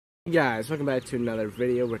Hey guys, welcome back to another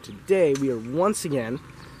video where today we are once again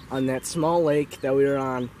on that small lake that we were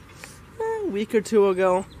on a week or two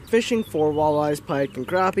ago, fishing for walleyes, pike, and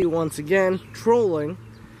crappie once again, trolling,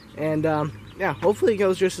 and yeah, hopefully it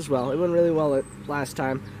goes just as well. It went really well last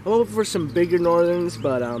time. I'm hoping for some bigger northerns,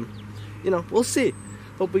 but you know, we'll see.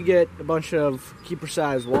 Hope we get a bunch of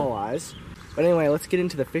keeper-sized walleyes. But anyway, let's get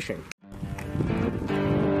into the fishing.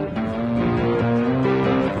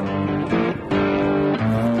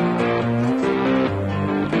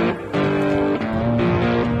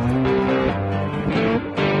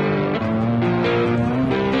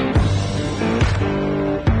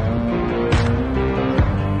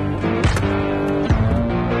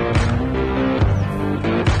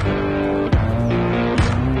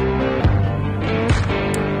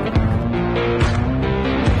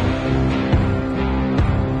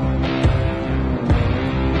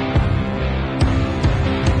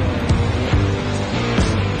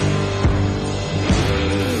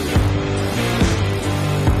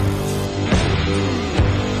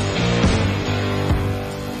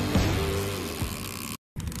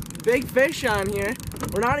 Big fish on here.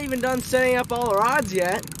 We're not even done setting up all the rods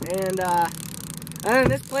yet, and then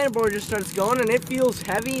this planer board just starts going, and it feels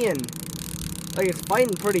heavy and like it's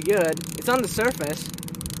fighting pretty good. It's on the surface.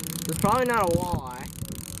 It's probably not a walleye.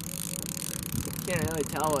 Can't really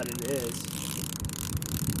tell what it is.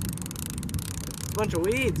 It's a bunch of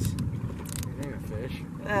weeds. It ain't a fish.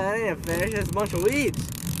 It ain't a fish. It's a bunch of weeds.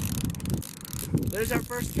 There's our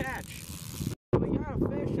first catch. We got a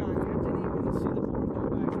fish on here. Didn't even see the board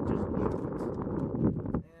go back. It just moved.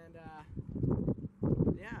 And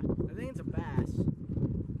yeah, I think it's a bass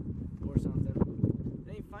or something.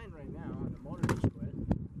 It ain't fighting right now. The motor just quit.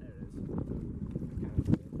 There it is.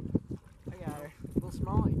 I got her. Little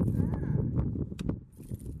smallie.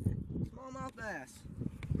 Smallmouth bass.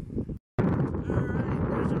 Alright,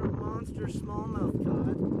 there's our monster smallmouth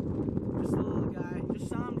cod. Just a little guy. Just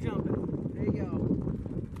saw him jumping. There you go.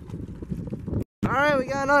 Alright, we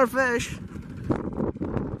got another fish.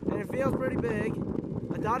 And it feels pretty big.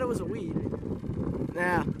 I thought it was a weed.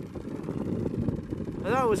 Yeah. I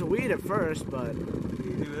thought it was a weed at first, but... You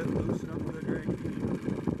do it, loosen up with a drink.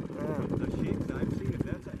 Yeah. The shapes I've seen, if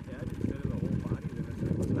that's a head instead of the whole body, then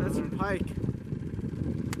That's a pike.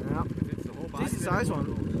 Yeah. If it's the whole body, Decent size one.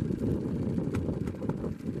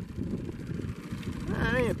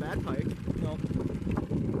 That ain't a bad pike. No. You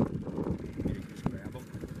can just grab them.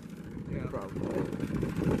 Yeah, probably.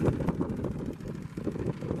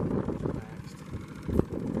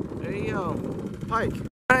 There you go. Pike.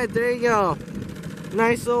 Alright, there you go.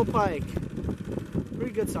 Nice little pike.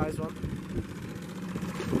 Pretty good size one.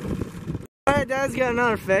 Alright, Dad's got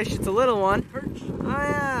another fish. It's a little one. Perch. Oh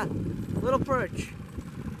yeah. Little perch.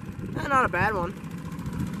 Not a bad one.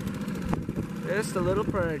 Just a little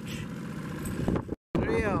perch.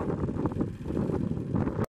 There you go.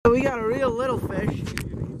 We got a real little fish.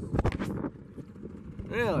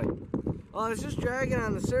 Really? Well, it's just dragging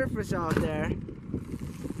on the surface out there.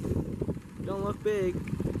 Don't look big.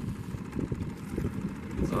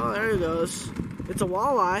 Oh, there he goes. It's a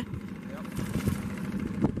walleye.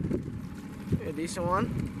 Yep. A decent one.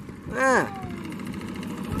 Yeah.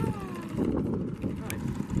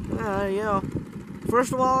 There you go.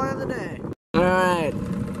 First walleye of the day. Alright.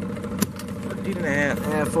 14 and a half.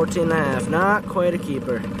 Yeah, 14 and a half. Not quite a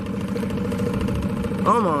keeper.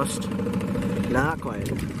 Almost. Not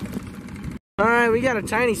quite. Alright, we got a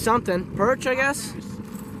tiny something. Perch, I guess?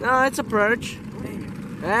 No, it's a perch.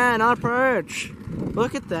 Yeah, not a perch.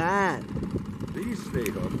 Look at that. These stay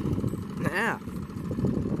hooked. Yeah.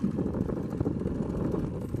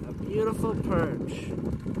 A beautiful perch.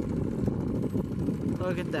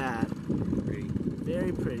 Look at that. Pretty.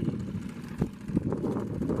 Very pretty.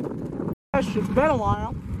 It's been a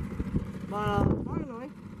while. But finally,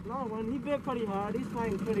 another one. He bit pretty hard. He's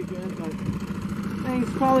fighting pretty good, but I think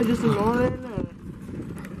it's probably just a northern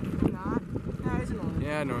or not. Yeah, he's a northern.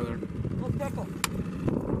 Yeah, northern. Little pickle.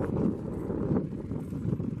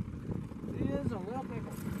 He is a little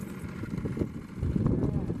pickle.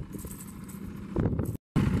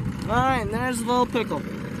 Yeah. Alright, and there's a little pickle.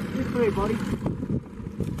 You're pretty, buddy.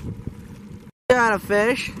 Got a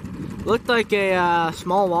fish. Looked like a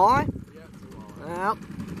small walleye. Yeah, it's a walleye.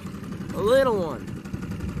 Yep. A little one.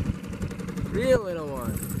 Real little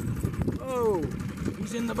one. Oh,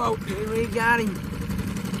 He's in the boat. here we got him.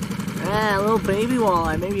 Ah, a little baby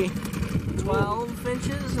walleye, maybe 12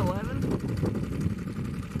 inches, 11?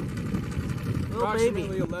 Little Approximately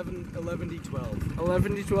baby. 11 to 12.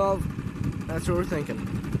 11 to 12. That's what we're thinking.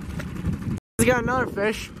 We got another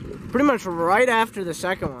fish. Pretty much right after the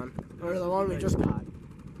second one. Or the one we just got.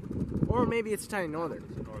 Or maybe it's a tiny northern.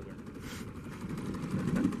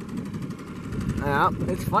 northern. Yeah,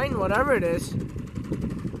 it's fighting whatever it is.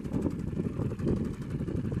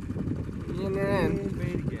 Getting it in. And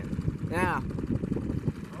bait again. Yeah.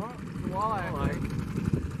 Oh, The walleye.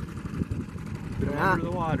 Put him under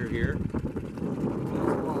the water here.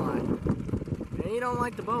 Walleye. And you don't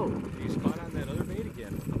like the boat. You spot on that other bait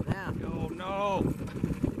again. Yeah. Oh no!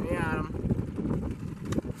 We got him.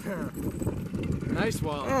 Nice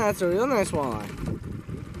walleye. Yeah, that's a real nice walleye.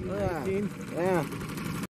 Look at that. Yeah.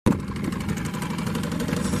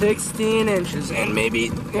 16 inches and maybe,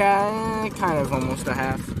 yeah, kind of almost a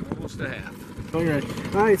half. Almost a half. Okay.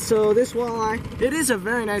 Alright, so this walleye, it is a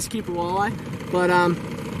very nice keeper walleye, but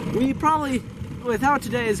we probably, with how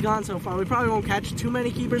today has gone so far, we probably won't catch too many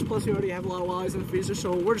keepers, plus we already have a lot of walleyes in the freezer,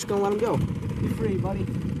 so we're just gonna let them go. Be free, buddy.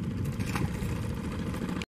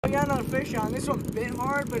 I got another fish on. This one bit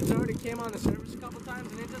hard, but it's already came on the surface a couple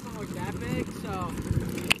times, and it doesn't look that big, so...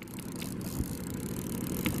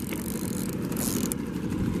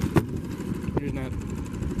 Here's not.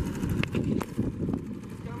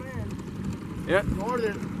 Come in. Yep.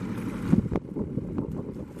 Northern.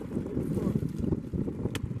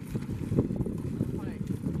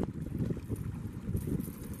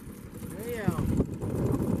 There you go.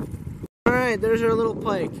 Alright, there's our little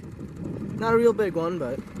pike. Not a real big one,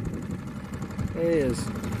 but there he is.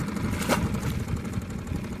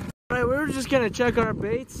 Alright, we were just gonna check our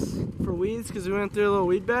baits for weeds because we went through a little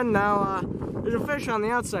weed bed. Now there's a fish on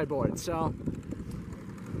the outside board, so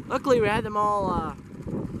luckily we had them all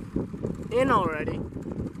in already.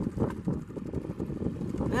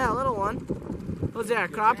 Yeah, a little one. What's that,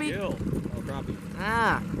 a crappie? Oh, crappie.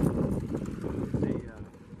 Ah,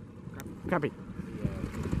 crappie.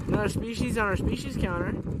 Another species on our species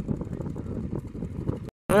counter.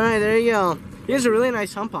 Alright, there you go. He has a really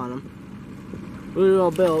nice hump on him. Really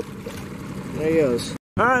well built. There he goes.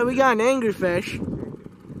 Alright, we got an angry fish.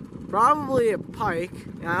 Probably a pike.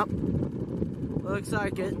 Yep. Looks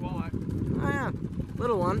like it. Walleye. Oh yeah.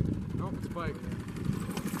 Little one. Nope, it's a pike.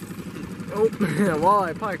 Oh,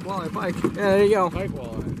 walleye, pike, walleye, pike. Yeah, there you go. Pike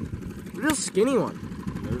walleye. Real skinny one.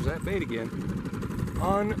 There's that bait again.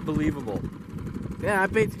 Unbelievable. Yeah,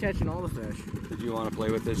 that bait's catching all the fish. Did you want to play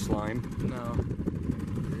with this line? No.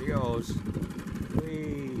 Here he goes.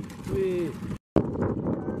 Whee. Whee.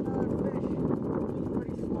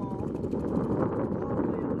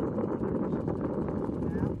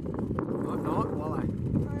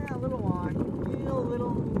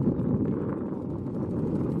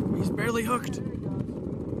 Barely hooked.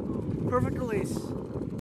 Perfect release.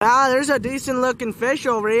 Ah, there's a decent looking fish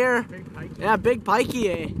over here. Big pike. Yeah, big pikey,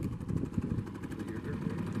 eh?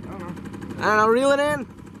 I don't know. I don't know, reel it in.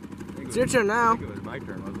 It's your turn now. I think it was my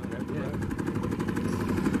turn, wasn't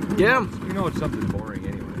it? Get him. You know it's something boring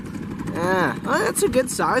anyway. Yeah. Oh, that's a good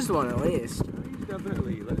sized one at least. He's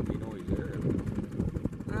definitely letting me know he's there.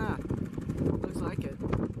 Ah, looks like it.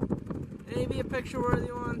 Maybe a picture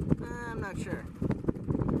worthy one? I'm not sure.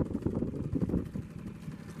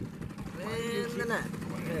 In the net.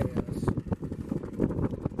 There he goes.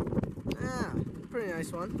 Yeah, pretty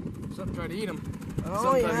nice one. Something tried to eat him.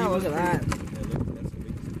 Oh yeah, look at that. Yeah, look, that's a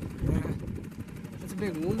big... Yeah. That's a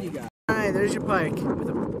big wound you got. Alright, there's your pike with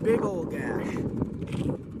a big old gash.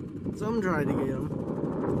 Some tried to get him.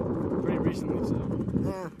 Pretty recently, so.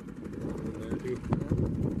 Yeah.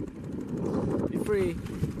 Be free.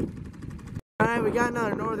 Alright, we got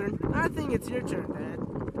another northern. I think it's your turn, Dad.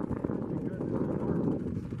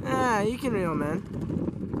 Ah, you can reel, man.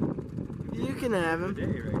 You can have him. Day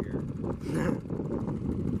right here.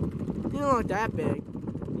 You don't look that big.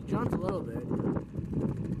 He jumped a little bit.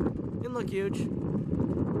 Didn't look huge.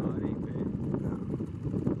 Oh, it ain't big. No.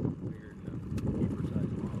 Bigger than a keeper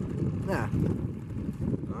size walleye. Yeah.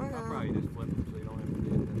 I'll probably just flip them so you don't have to do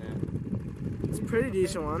it in that. It's a pretty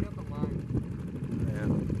decent one. Yeah.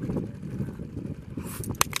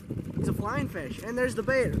 It's a flying fish. And there's the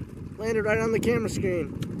bait. Landed right on the camera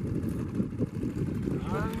screen.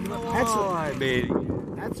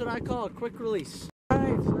 That's what I call a quick release.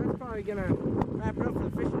 Alright, so that's probably gonna wrap it up for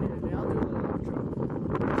the fishing here today. I'll do a little outro.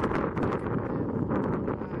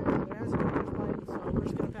 There hasn't been much biting, so we're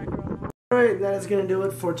just gonna pack her on now. Alright, that is gonna do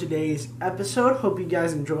it for today's episode. Hope you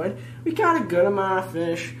guys enjoyed. We got a good amount of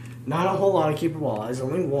fish. Not a whole lot of keeper walleyes,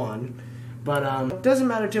 only one. But it doesn't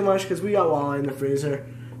matter too much because we got walleye in the freezer.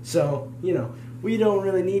 So, you know, we don't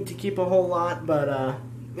really need to keep a whole lot, but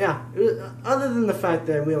yeah, other than the fact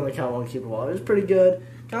that we only caught one keeper walleye, it was pretty good.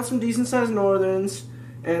 Got some decent sized northerns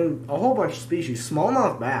and a whole bunch of species.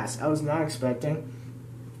 Smallmouth bass, I was not expecting.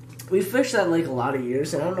 We've fished that lake a lot of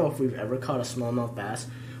years, and I don't know if we've ever caught a smallmouth bass.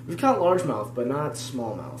 We've caught largemouth, but not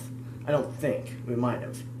smallmouth. I don't think. We might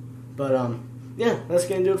have. But, yeah, that's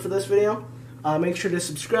going to do it for this video. Make sure to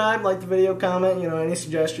subscribe, like the video, comment, any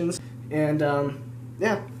suggestions. And,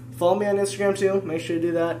 yeah, follow me on Instagram too. Make sure to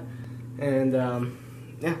do that. And,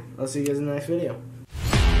 yeah, I'll see you guys in the next video.